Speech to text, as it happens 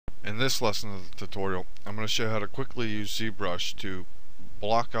In this lesson of the tutorial, I'm going to show you how to quickly use ZBrush to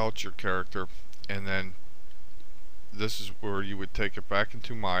block out your character, and then this is where you would take it back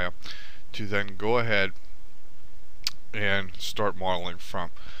into Maya to then go ahead and start modeling from.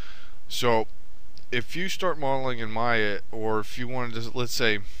 So if you start modeling in Maya, or if you wanted to, let's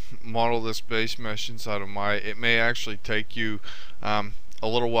say, model this base mesh inside of Maya, it may actually take you a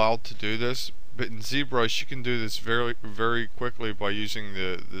little while to do this. But in ZBrush you can do this very quickly by using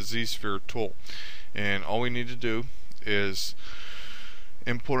the ZSphere tool. And all we need to do is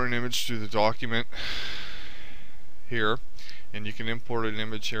import an image to the document here, and you can import an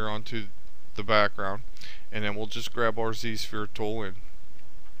image here onto the background, and then we'll just grab our ZSphere tool and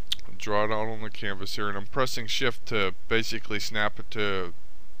draw it out on the canvas here. And I'm pressing shift to basically snap it to,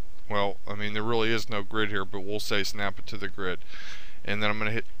 well, I mean there really is no grid here, but we'll say snap it to the grid. And then I'm going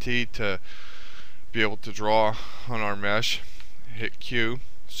to hit T to be able to draw on our mesh, hit Q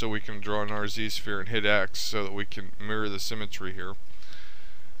so we can draw in our ZSphere, and hit X so that we can mirror the symmetry here.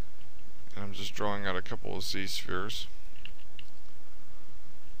 And I'm just drawing out a couple of ZSpheres,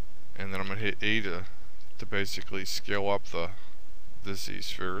 and then I'm going to hit A to basically scale up the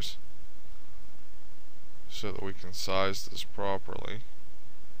ZSpheres so that we can size this properly.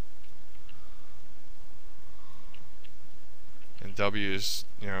 And W is,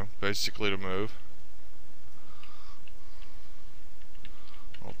 basically to move.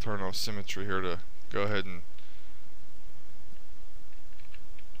 I'll turn off symmetry here to go ahead and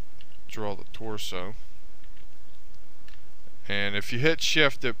draw the torso. And if you hit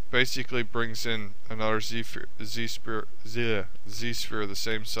shift, it basically brings in another Z-sphere the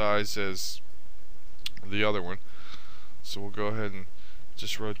same size as the other one. So we'll go ahead and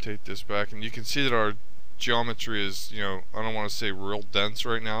just rotate this back, and you can see that our geometry is, I don't want to say real dense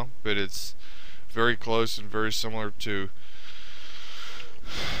right now, but it's very close and very similar to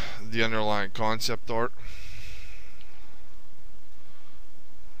the underlying concept art.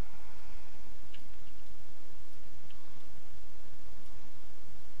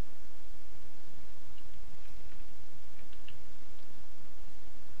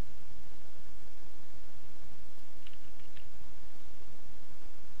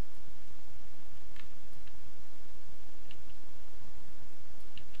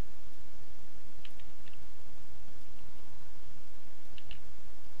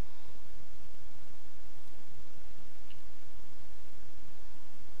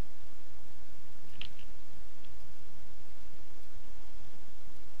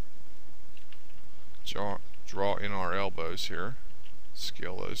 Draw in our elbows here,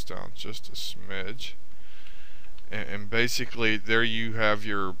 scale those down just a smidge, and basically there you have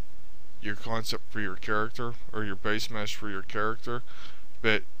your concept for your character, or your base mesh for your character.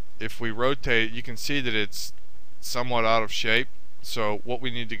 But if we rotate, you can see that it's somewhat out of shape. So what we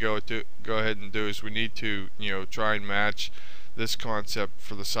need to go ahead and do is we need to try and match this concept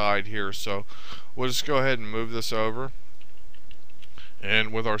for the side here. So we'll just go ahead and move this over,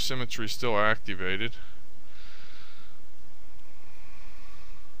 and with our symmetry still activated,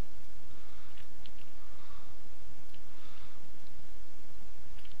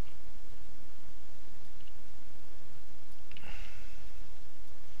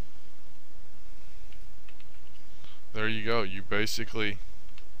 there you go. You basically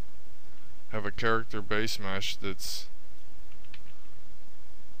have a character base mesh that's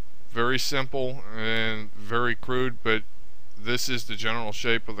very simple and very crude, but this is the general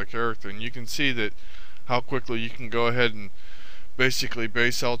shape of the character. And you can see that how quickly you can go ahead and basically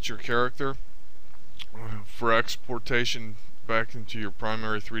base out your character for exportation back into your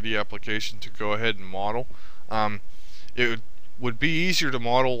primary 3D application to go ahead and model. It would be easier to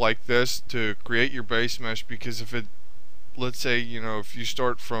model like this to create your base mesh, because if it, let's say, if you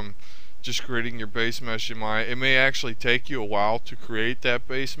start from just creating your base mesh in Maya, it may actually take you a while to create that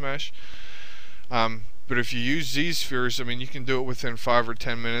base mesh. But if you use ZSpheres, I mean, you can do it within 5 or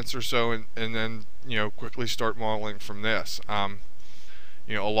 10 minutes or so, and then quickly start modeling from this. A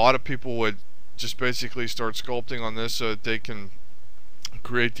lot of people would just basically start sculpting on this so that they can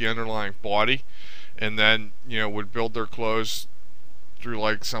create the underlying body, and then would build their clothes through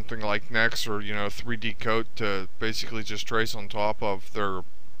like something like Next or 3D coat to basically just trace on top of their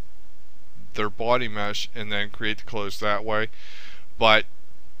body mesh and then create the clothes that way. But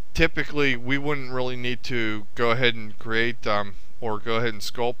typically we wouldn't really need to go ahead and create or go ahead and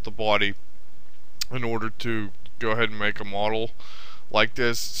sculpt the body in order to go ahead and make a model like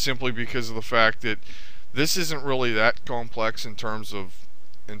this, simply because of the fact that this isn't really that complex in terms of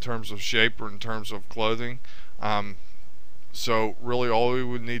shape or in terms of clothing. So really all we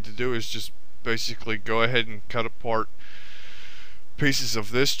would need to do is just basically go ahead and cut apart pieces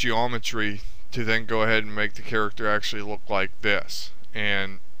of this geometry to then go ahead and make the character actually look like this.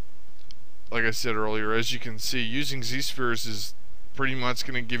 And like I said earlier, as you can see, using ZSpheres is pretty much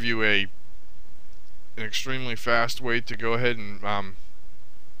going to give you an extremely fast way to go ahead and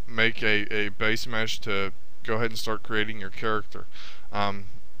make a base mesh to go ahead and start creating your character. And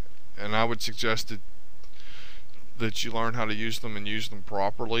I would suggest that you learn how to use them and use them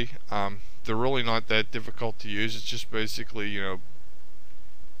properly. They're really not that difficult to use. It's just basically, you know,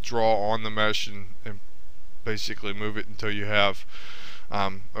 draw on the mesh and basically move it until you have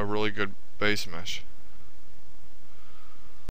a really good base mesh.